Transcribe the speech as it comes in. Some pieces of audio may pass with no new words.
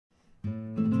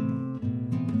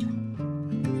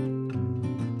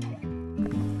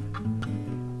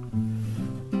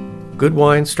Good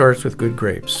wine starts with good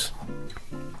grapes.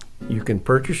 You can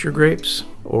purchase your grapes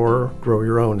or grow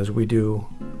your own, as we do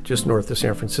just north of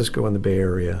San Francisco in the Bay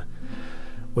Area.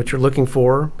 What you're looking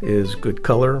for is good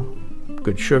color,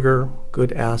 good sugar,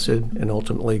 good acid, and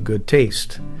ultimately good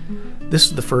taste. This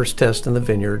is the first test in the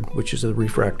vineyard, which is the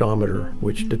refractometer,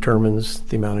 which determines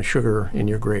the amount of sugar in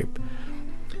your grape.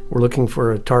 We're looking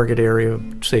for a target area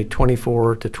of, say,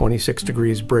 24 to 26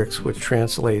 degrees Brix, which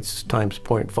translates times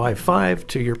 0.55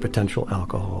 to your potential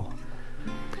alcohol.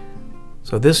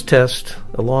 So this test,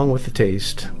 along with the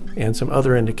taste and some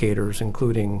other indicators,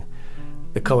 including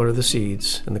the color of the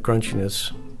seeds and the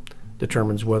crunchiness,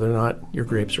 determines whether or not your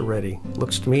grapes are ready.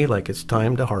 Looks to me like it's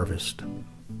time to harvest.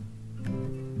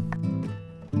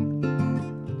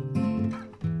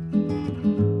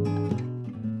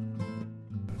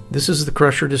 This is the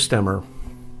crusher destemmer.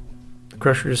 The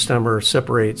crusher destemmer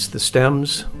separates the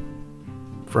stems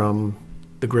from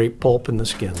the grape pulp and the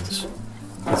skins.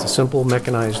 It's a simple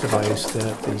mechanized device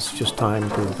that is just time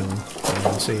proven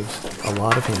and saves a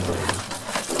lot of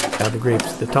handling. Add the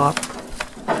grapes to the top,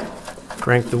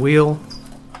 crank the wheel,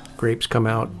 grapes come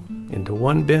out into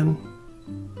one bin,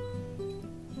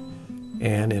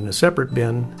 and in a separate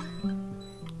bin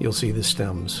you'll see the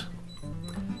stems.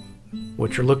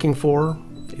 What you're looking for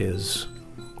is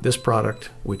this product,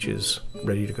 which is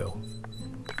ready to go.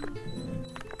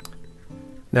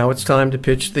 Now it's time to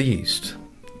pitch the yeast.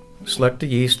 Select a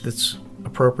yeast that's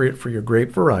appropriate for your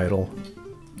grape varietal.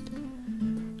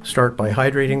 Start by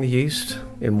hydrating the yeast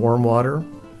in warm water,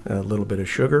 a little bit of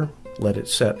sugar. Let it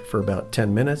set for about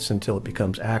 10 minutes until it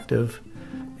becomes active,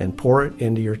 and pour it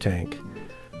into your tank.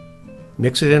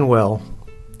 Mix it in well.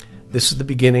 This is the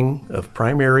beginning of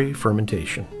primary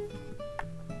fermentation.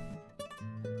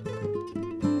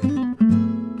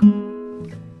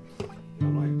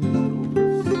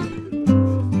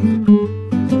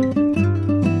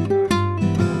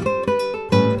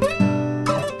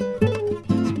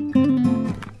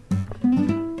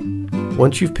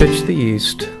 Once you've pitched the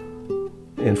yeast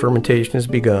and fermentation has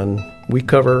begun, we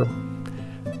cover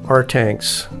our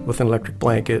tanks with an electric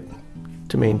blanket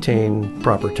to maintain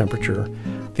proper temperature.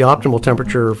 The optimal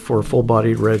temperature for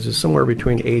full-bodied reds is somewhere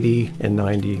between 80 and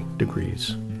 90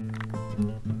 degrees.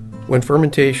 When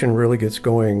fermentation really gets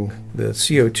going, the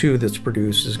CO2 that's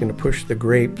produced is going to push the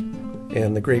grape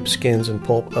and the grape skins and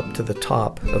pulp up to the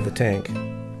top of the tank.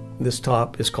 This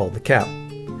top is called the cap.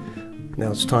 Now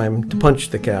it's time to punch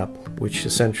the cap, which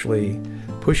essentially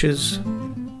pushes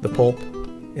the pulp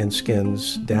and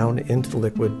skins down into the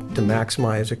liquid to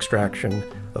maximize extraction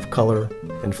of color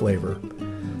and flavor.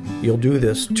 You'll do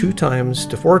this 2 times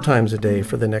to 4 times a day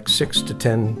for the next 6 to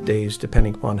 10 days,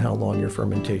 depending upon how long your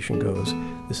fermentation goes.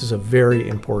 This is a very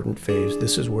important phase.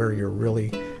 This is where you're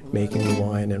really making the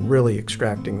wine and really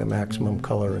extracting the maximum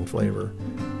color and flavor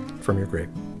from your grape.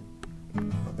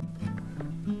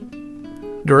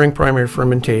 During primary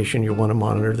fermentation, you'll want to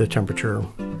monitor the temperature.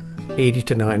 80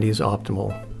 to 90 is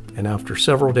optimal. And after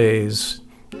several days,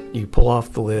 you pull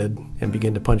off the lid and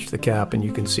begin to punch the cap, and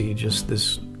you can see just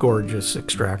this gorgeous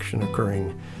extraction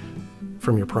occurring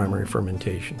from your primary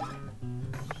fermentation.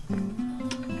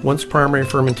 Once primary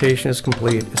fermentation is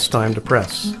complete, it's time to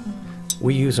press.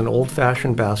 We use an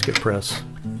old-fashioned basket press.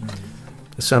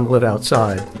 Assemble it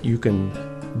outside. You can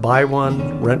buy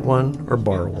one, rent one, or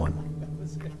borrow one.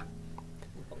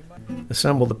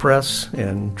 Assemble the press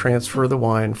and transfer the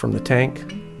wine from the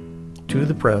tank to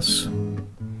the press.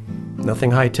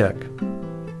 Nothing high-tech.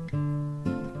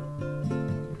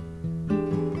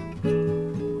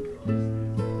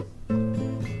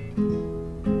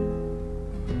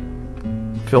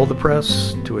 Fill the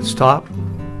press to its top.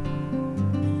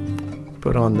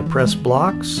 Put on the press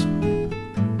blocks.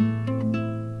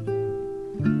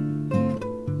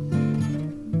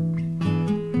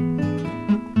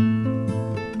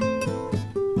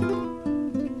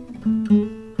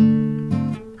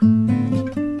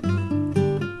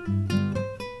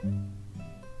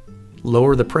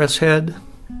 Lower the press head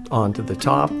onto the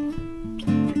top.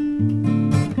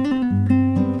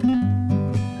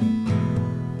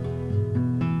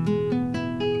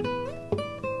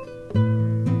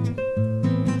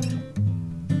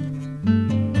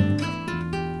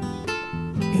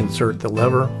 Insert the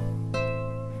lever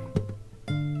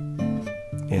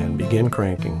and begin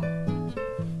cranking.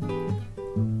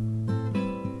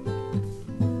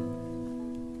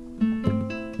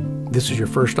 This is your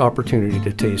first opportunity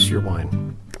to taste your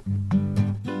wine.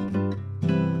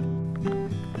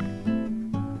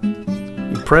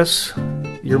 You press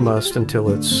your must until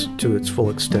it's to its full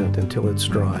extent, until it's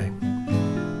dry.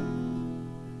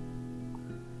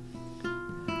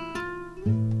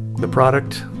 The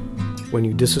product when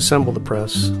you disassemble the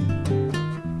press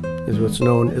is what's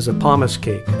known as a pomace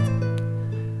cake.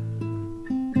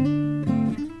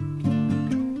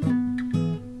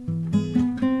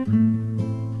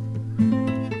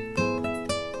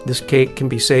 This cake can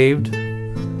be saved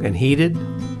and heated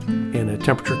in a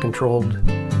temperature-controlled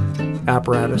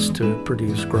apparatus to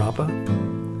produce grappa,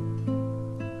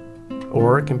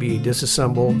 or it can be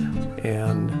disassembled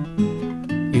and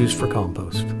used for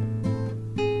compost.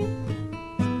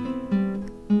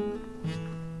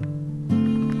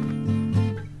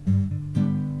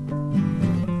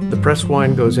 The pressed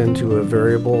wine goes into a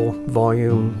variable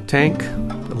volume tank,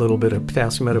 a little bit of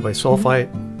potassium metabisulfite.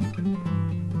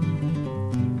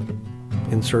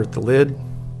 Insert the lid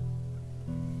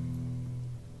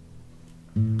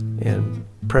and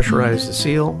pressurize the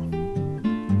seal,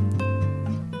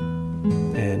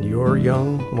 and your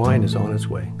young wine is on its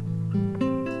way.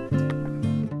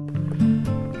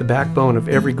 The backbone of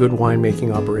every good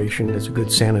winemaking operation is a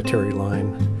good sanitary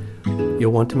line.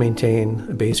 You'll want to maintain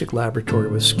a basic laboratory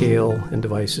with scale and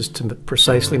devices to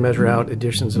precisely measure out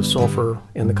additions of sulfur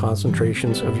and the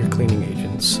concentrations of your cleaning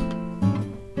agents.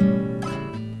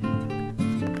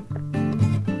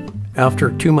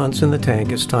 After 2 months in the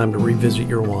tank, it's time to revisit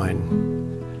your wine.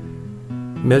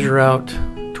 Measure out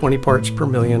 20 parts per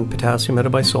million potassium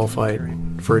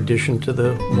metabisulfite for addition to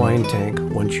the wine tank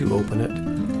once you open it.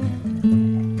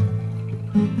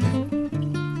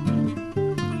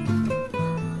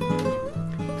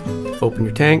 Open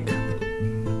your tank,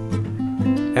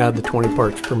 add the 20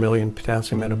 parts per million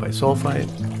potassium metabisulfite.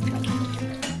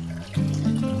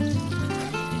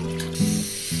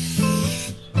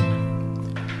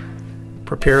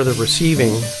 Prepare the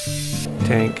receiving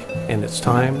tank, and it's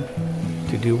time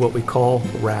to do what we call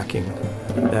racking.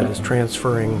 That is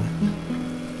transferring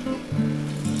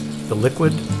the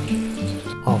liquid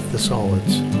off the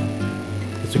solids.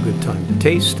 It's a good time to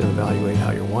taste and evaluate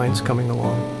how your wine's coming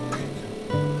along.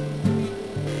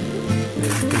 And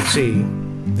as you can see,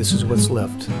 this is what's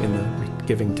left in the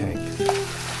giving tank.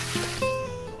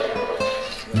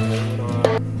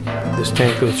 This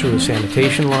tank goes through a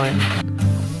sanitation line,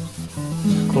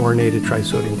 chlorinated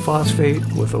trisodium phosphate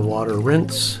with a water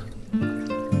rinse,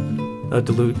 a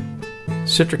dilute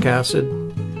citric acid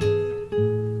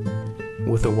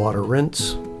with a water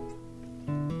rinse,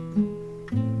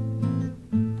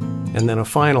 and then a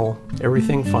final.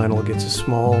 Everything final gets a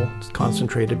small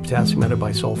concentrated potassium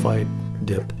metabisulfite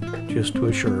dip just to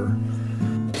assure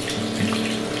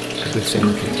good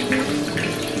sanitation.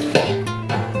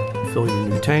 Fill your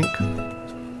new tank,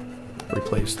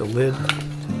 replace the lid,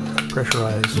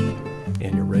 pressurize,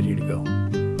 and you're ready to go.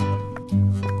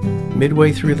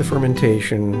 Midway through the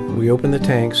fermentation, we open the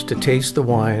tanks to taste the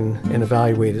wine and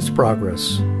evaluate its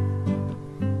progress.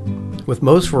 With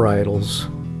most varietals,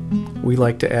 we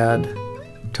like to add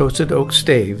toasted oak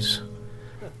staves.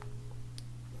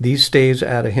 These staves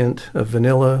add a hint of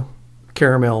vanilla,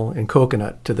 caramel, and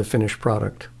coconut to the finished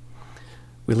product.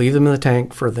 We leave them in the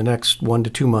tank for the next 1 to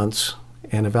 2 months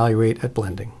and evaluate at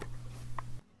blending.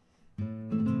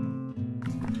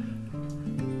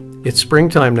 It's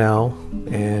springtime now,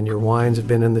 and your wines have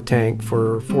been in the tank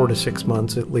for 4 to 6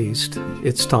 months at least.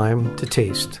 It's time to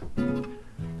taste.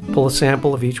 Pull a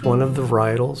sample of each one of the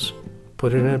varietals,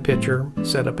 put it in a pitcher,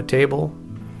 set up a table,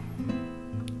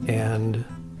 and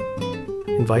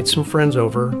invite some friends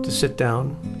over to sit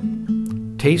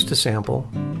down, taste a sample,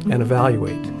 and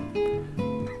evaluate.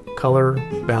 Color,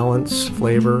 balance,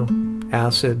 flavor,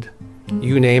 acid,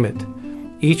 you name it.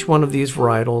 Each one of these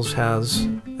varietals has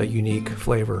a unique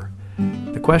flavor.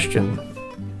 The question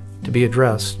to be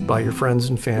addressed by your friends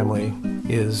and family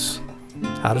is,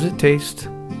 how does it taste?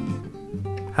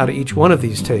 How do each one of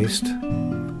these taste?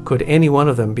 Could any one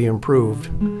of them be improved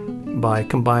by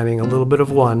combining a little bit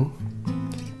of one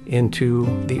into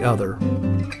the other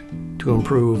to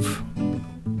improve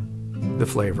the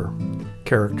flavor,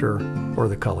 character, or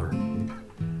the color?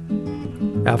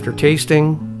 After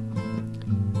tasting,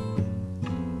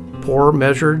 pour a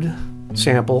measured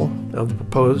sample of the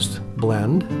proposed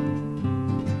blend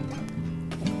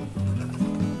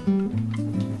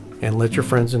and let your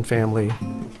friends and family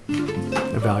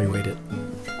evaluate it.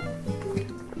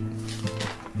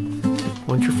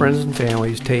 Once your friends and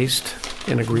families taste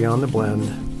and agree on the blend,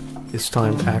 it's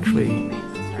time to actually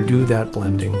do that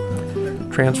blending.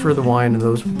 Transfer the wine in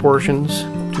those proportions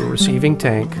to a receiving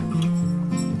tank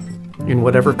in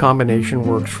whatever combination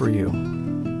works for you.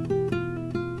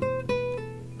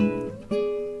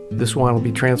 This wine will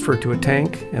be transferred to a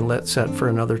tank and let set for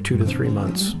another 2 to 3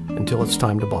 months until it's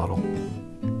time to bottle.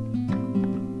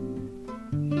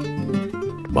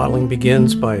 Bottling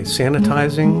begins by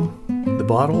sanitizing the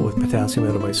bottle with potassium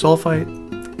metabisulfite,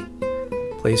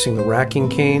 placing the racking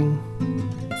cane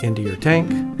into your tank,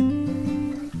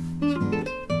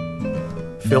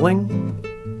 filling,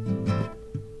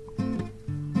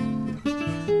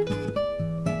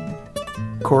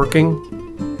 corking,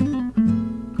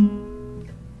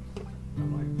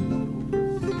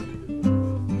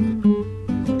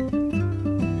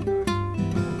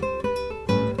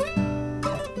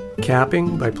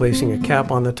 capping by placing a cap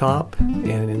on the top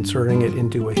and inserting it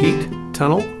into a heat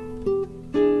tunnel.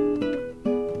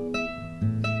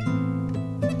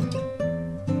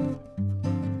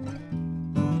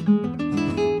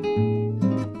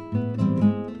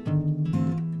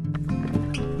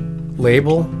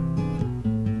 Label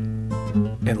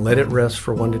and let it rest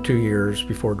for 1 to 2 years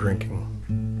before drinking.